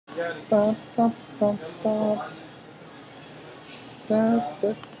Bum, bum, bum, bum. Da,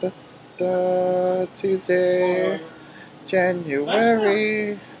 da, da, da. Tuesday,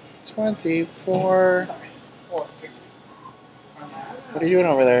 January 24. What are you doing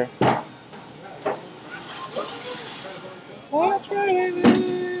over there? What's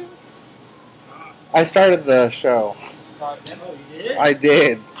right? I started the show. I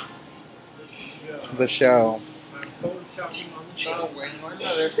did. The show.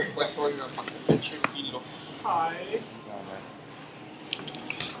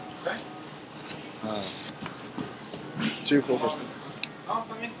 Super cool person.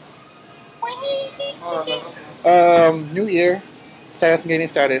 New year. Status and gaining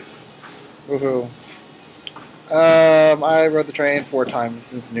status. Woohoo. I rode the train 4 times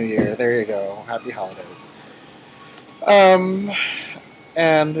since New Year. There you go. Happy holidays.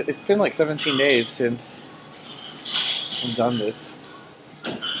 And it's been like 17 days since I've done this.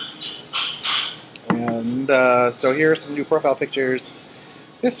 And so here are some new profile pictures.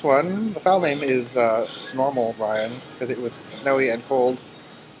 This one, the file name is Normal Brian, because it was snowy and cold.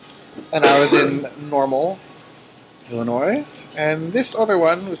 And I was in Normal, Illinois. And this other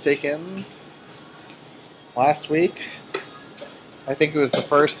one was taken last week. I think it was the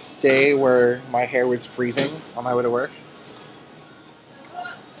first day where my hair was freezing on my way to work.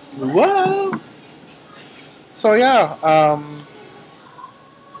 Whoa! So yeah,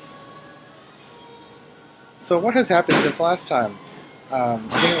 so what has happened since last time? I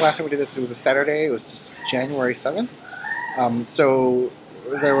think the last time we did this, it was a Saturday. It was just January 7th. So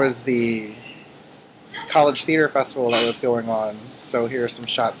there was the College Theater Festival that was going on. So here are some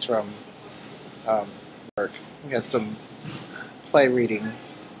shots from work. We had some play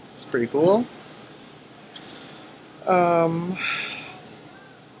readings. It's pretty cool.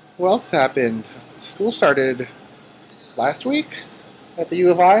 What else happened? School started last week at the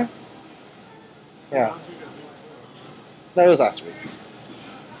U of I. Yeah. That was last week.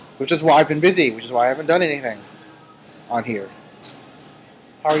 Which is why I've been busy, which is why I haven't done anything on here.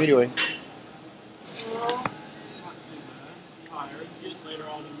 How are you doing? Well, not too bad. Tired. Getting later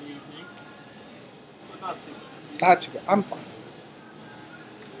on in the evening. But not too bad. Not too bad. I'm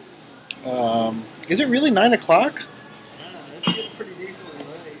fine. Is it really 9 o'clock? Yeah, it's getting pretty decently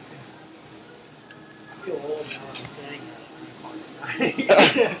late. I feel old now I'm saying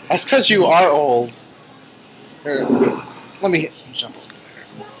that. That's because you are old. Here, let me jump over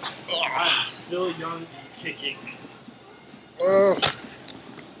I'm still young and kicking. there.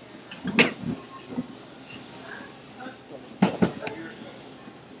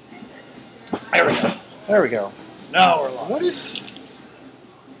 There we go. There we go. Now we're live. What is...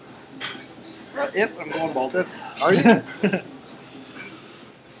 Yep, I'm going bald. Good. Are you?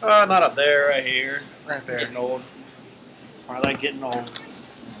 Not up there, right here. Right there. Getting old. I like getting old.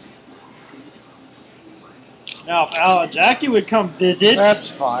 Now, if Al and Jackie would come visit. That's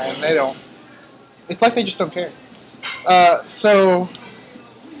fine. They don't... It's like they just don't care. So...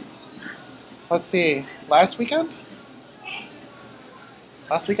 Let's see. Last weekend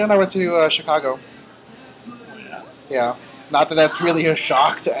I went to Chicago. Yeah. Yeah. Not that that's really a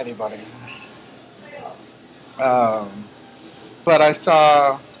shock to anybody. But I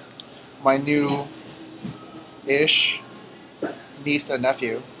saw my new-ish niece and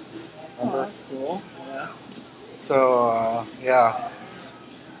nephew. Remember? Oh, that's cool. Yeah. So, yeah.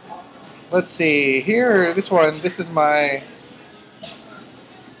 Let's see. Here, this is my...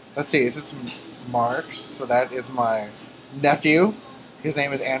 Let's see. This is Mark's. So that is my nephew. His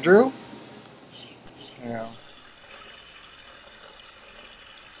name is Andrew. Yeah.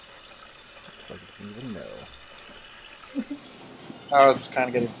 I didn't even know. I was kind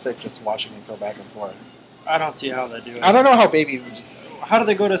of getting sick just watching it go back and forth. I don't see how they do it. I don't know how babies... How do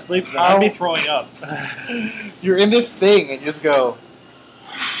they go to sleep then? I'd be throwing up. You're in this thing and you just go...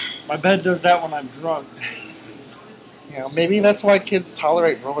 My bed does that when I'm drunk. You know, maybe that's why kids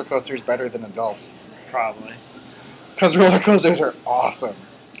tolerate roller coasters better than adults. Probably. Because roller coasters are awesome.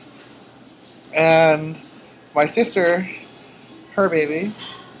 And my sister, her baby,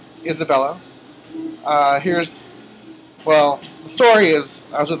 Isabella, well, the story is,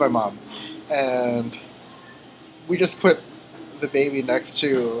 I was with my mom, and we just put the baby next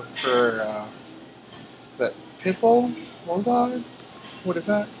to her, is that Pitbull? Bulldog? What is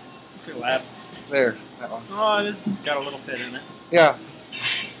that? It's a lab. There, that one. Oh, it's got a little pit in it. Yeah.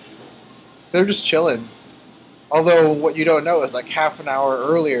 They're just chilling. Although, what you don't know is, like, half an hour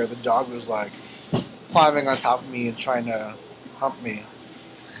earlier, the dog was, like, climbing on top of me and trying to hump me.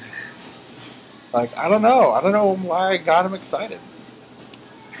 Like, I don't know. I don't know why I got him excited.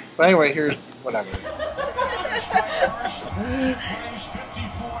 But anyway, here's whatever.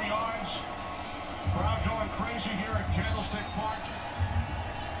 crazy here at Candlestick Park.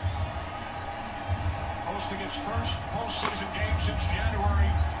 Hosting its first postseason game since January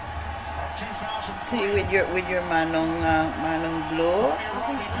of 2003. See with your manong blue.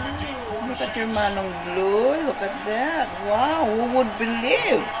 Look at your manong blue. Look at that. Wow, who would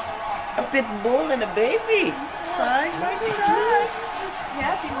believe? A pit bull and a baby side by side. Just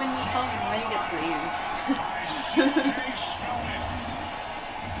happy when you tell me when you get sleep.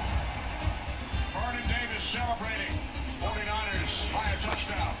 Vernon Davis celebrating. 49ers by a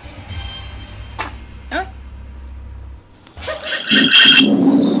touchdown. Huh?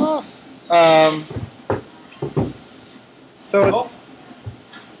 So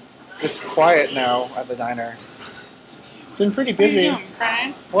it's quiet now at the diner. It's been pretty What are you busy. doing,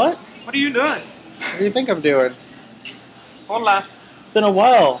 Brian? What? What are you doing? What do you think I'm doing? Hola. It's been a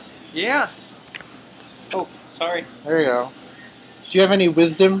while. Yeah. Oh, sorry. There you go. Do you have any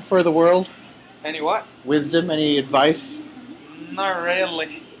wisdom for the world? Any what? Wisdom? Any advice? Not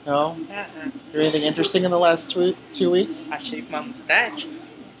really. No? Or anything interesting in the last 2 weeks? I shaved my mustache.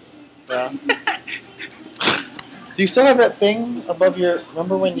 Yeah. Do you still have that thing above your...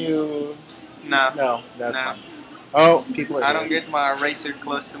 Remember when you... No. No, that's No. fine. Oh, people are I here. don't get my razor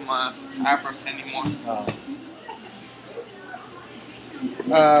close to my eyebrows anymore.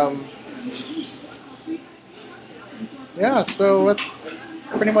 Oh. Yeah, so that's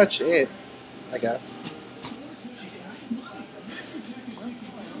pretty much it, I guess.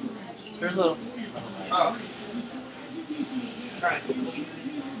 There's a... Oh.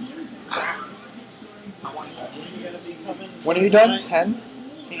 When are you done? 10?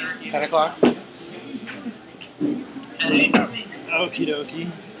 10 o'clock? Okie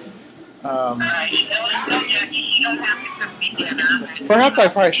dokie. Perhaps I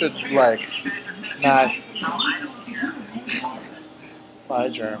probably should, like, not buy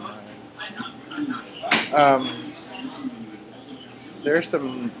German. There's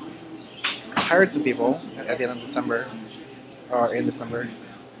some... I hired some people at the end of December, or in December,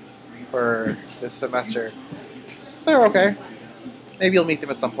 for this semester. They're okay. Maybe you'll meet them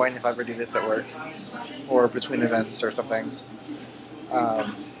at some point if I ever do this at work, or between events or something.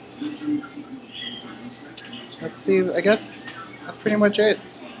 Let's see, I guess that's pretty much it.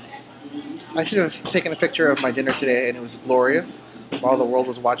 I should have taken a picture of my dinner today, and it was glorious. While the world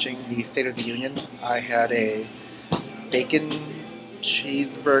was watching the State of the Union, I had a bacon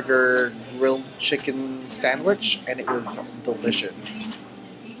cheeseburger grilled chicken sandwich, and it was delicious.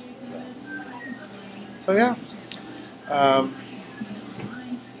 So yeah.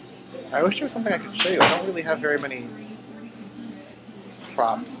 I wish there was something I could show you. I don't really have very many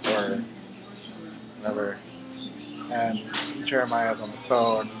props or whatever. And Jeremiah's on the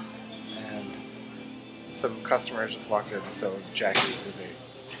phone, and some customers just walked in, so Jackie's busy.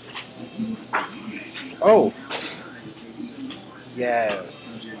 Oh!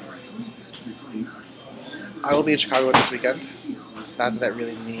 Yes. I will be in Chicago this weekend. Not that that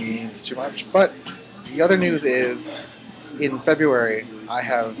really means too much, but the other news is in February I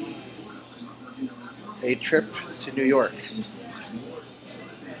have a trip to New York.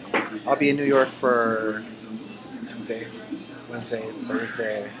 I'll be in New York for Tuesday, Wednesday,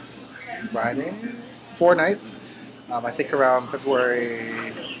 Thursday, Friday, 4 nights. I think around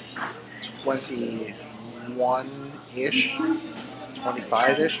February 21-ish,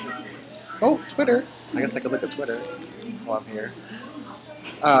 25-ish. Oh, Twitter. I guess I could look at Twitter while I'm here.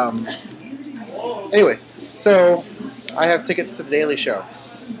 Anyways, so I have tickets to The Daily Show.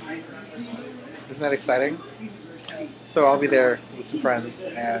 Isn't that exciting? So I'll be there with some friends,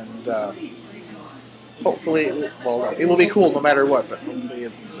 and hopefully, well, it will be cool no matter what, but hopefully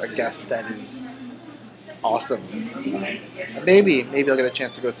it's a guest that is awesome. Maybe I'll get a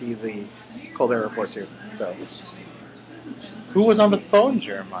chance to go see the Colbert Report too. So, who was on the phone,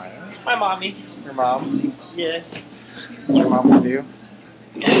 Jeremiah? My mommy. Your mom? Yes. Does your mom love you?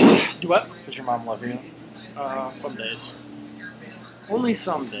 Do what? Does your mom love you? Some days. Only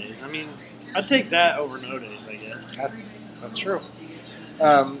some days. I mean, I'd take that over no days, I guess. That's true.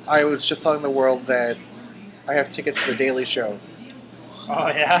 I was just telling the world that I have tickets to The Daily Show. Oh,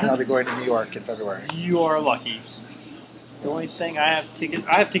 And yeah? I'll be going to New York in February. You are lucky. The only thing I have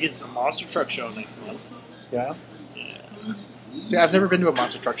tickets to the Monster Truck Show next month. Yeah? Yeah. See, I've never been to a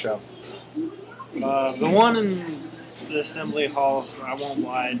monster truck show. The one in the Assembly Hall, so I won't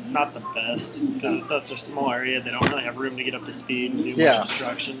lie, it's not the best because it's such a small area. They don't really have room to get up to speed and do Yeah. much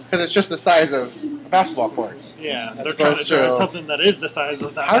construction. Because it's just the size of a basketball court. Yeah, As they're trying to opposed try to- something that is the size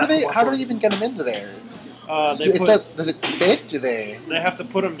of that. How do basketball they court. even get them into there? Does it fit? Do they? They have to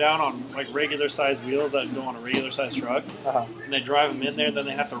put them down on like regular size wheels that go on a regular size truck, Uh-huh. and they drive them in there. Then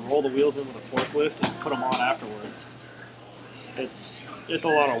they have to roll the wheels in with a forklift and put them on afterwards. It's a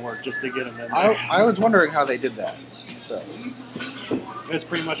lot of work just to get them in there. I was wondering how they did that. So It's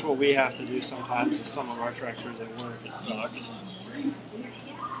pretty much what we have to do sometimes with some of our tractors at work. It sucks.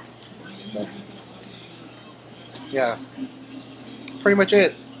 yeah, that's pretty much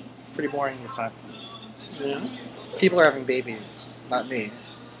it. It's pretty boring this time. Yeah. People are having babies, not me.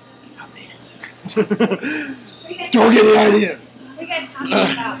 Not me. Don't get any ideas. What are you guys talking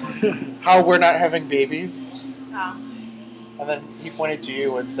about? How we're not having babies, Oh. and then he pointed to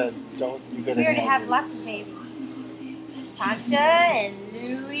you and said, "Don't you get We any already have ideas." lots of babies. Katja and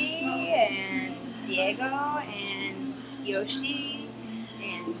Louie and Diego and Yoshi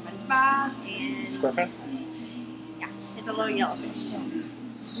and SpongeBob and SquarePants. yeah, it's a little yellow fish. His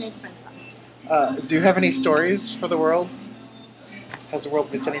name's SpongeBob. Do you have any stories for the world? Has the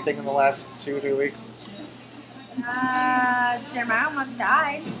world missed anything in the last 2-3 weeks? Jeremiah almost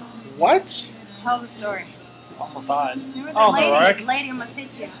died. What? Tell the story. Almost died. Remember the Oh, the wreck? lady almost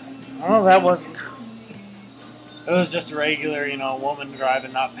hit you. Oh, that wasn't. It was just a regular, woman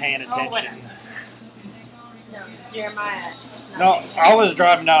driving, not paying whatever. attention. No, Jeremiah. No, I was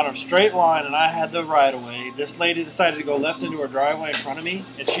driving down a straight line and I had the right of way. This lady decided to go left into her driveway in front of me,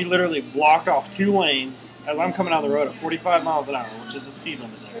 and she literally blocked off 2 lanes as I'm coming down the road at 45 miles an hour, which is the speed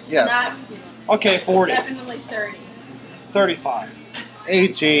limit there. Which is Yes. not speed limit. Okay, 40, Definitely 30. 35.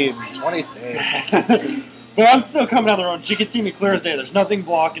 18, 26. But I'm still coming down the road. She could see me clear as day. There's nothing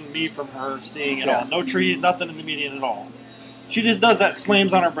blocking me from her seeing at all. No trees, nothing in the median at all. She just does that,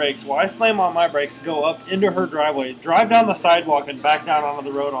 slams on her brakes. While I slam on my brakes, go up into her driveway, drive down the sidewalk, and back down onto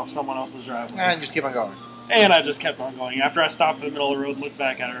the road off someone else's driveway. And just keep on going. And I just kept on going. After I stopped in the middle of the road, looked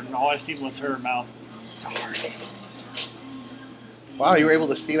back at her, and all I seen was her mouth. Sorry. Wow, you were able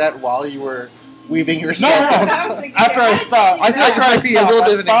to see that while you were weaving No, yourself. After I stopped. I feel like that might be a little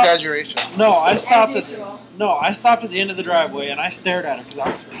bit of an exaggeration. No, I stopped As at usual. I stopped at the end of the driveway and I stared at her because I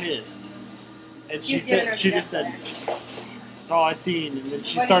was pissed. And she You've given her said, she the just said, death "That's all I seen." And then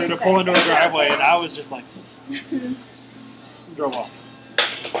she What did started you to pull say? into her driveway, and I was just like, drove off.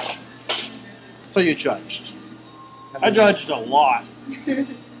 So you judged. And I then- judged a lot.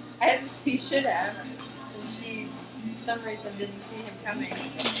 As he should have. And she, for some reason, didn't see him coming.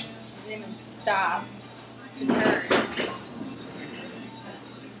 She didn't even stop to turn.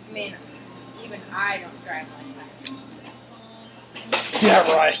 I mean, even I don't drive like that.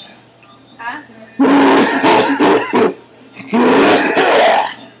 Yeah, right. Huh?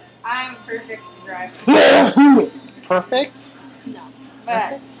 I'm perfect to drive. Perfect? No.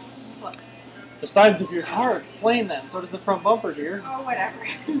 But close. The sides of your car explain that, and so does the front bumper, dear. Oh, whatever.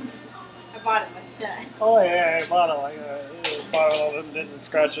 I bought it like that. Oh, yeah, I bought all them dents and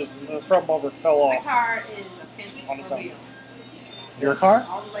scratches, and the front bumper fell My off. car is a pimp's On its own. mobile. Your car?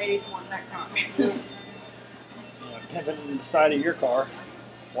 All the ladies want that car. Yeah, pimping in the side of your car.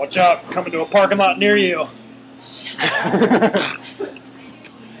 Watch out, coming to a parking lot near you.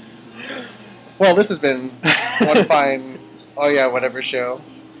 Well, this has been one fine, oh yeah, whatever show.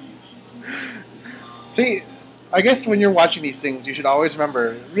 See, I guess when you're watching these things, you should always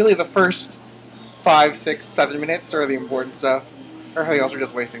remember, really the first 5, 6, 7 minutes are the important stuff. Everything else are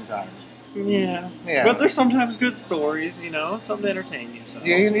just wasting time. Yeah. Yeah. But there's sometimes good stories, something to entertain you. So.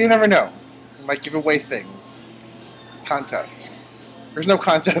 You never know. You might give away things. Contests. There's no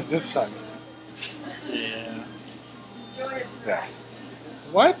contest this time. Yeah. Joy of Yeah. fries.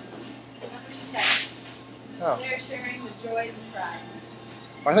 What? That's what she said. Oh. They're sharing the joys of fries.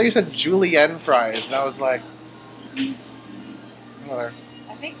 I thought you said julienne fries, and I was like, whatever.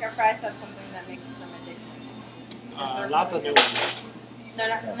 I think our fries have something that makes them addictive. Not the new ones. No,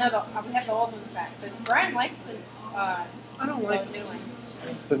 we have the old ones back. But Brian likes the I don't like the new ones.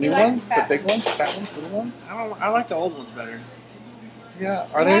 The new You like ones? the The fat big ones? Fat ones? Little ones? I like the old ones better. Yeah.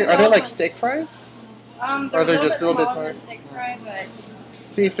 We Are they like the old like ones. steak fries? They're Or a they're little just bit a little bit smaller more- than steak fry, but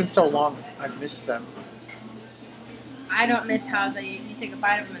See, it's been so long. I missed them. I don't miss how you take a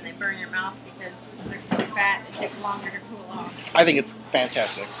bite of them and they burn your mouth because they're so fat. It takes longer to cool off. I think it's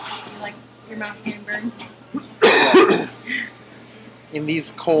fantastic. You like your mouth getting burned? In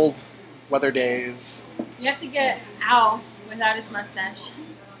these cold weather days. You have to get Al without his mustache.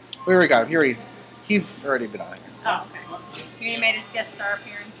 We already got him. He's already been on it. Oh, okay. He made his guest star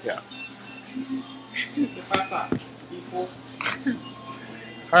appearance. Yeah.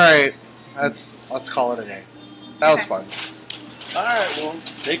 Alright. Let's call it a day. That was fun. Alright, well,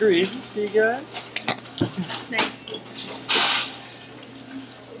 take her easy. See you guys. Thanks.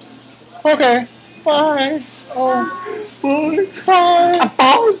 Okay. Bye. Oh, bye.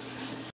 Bye.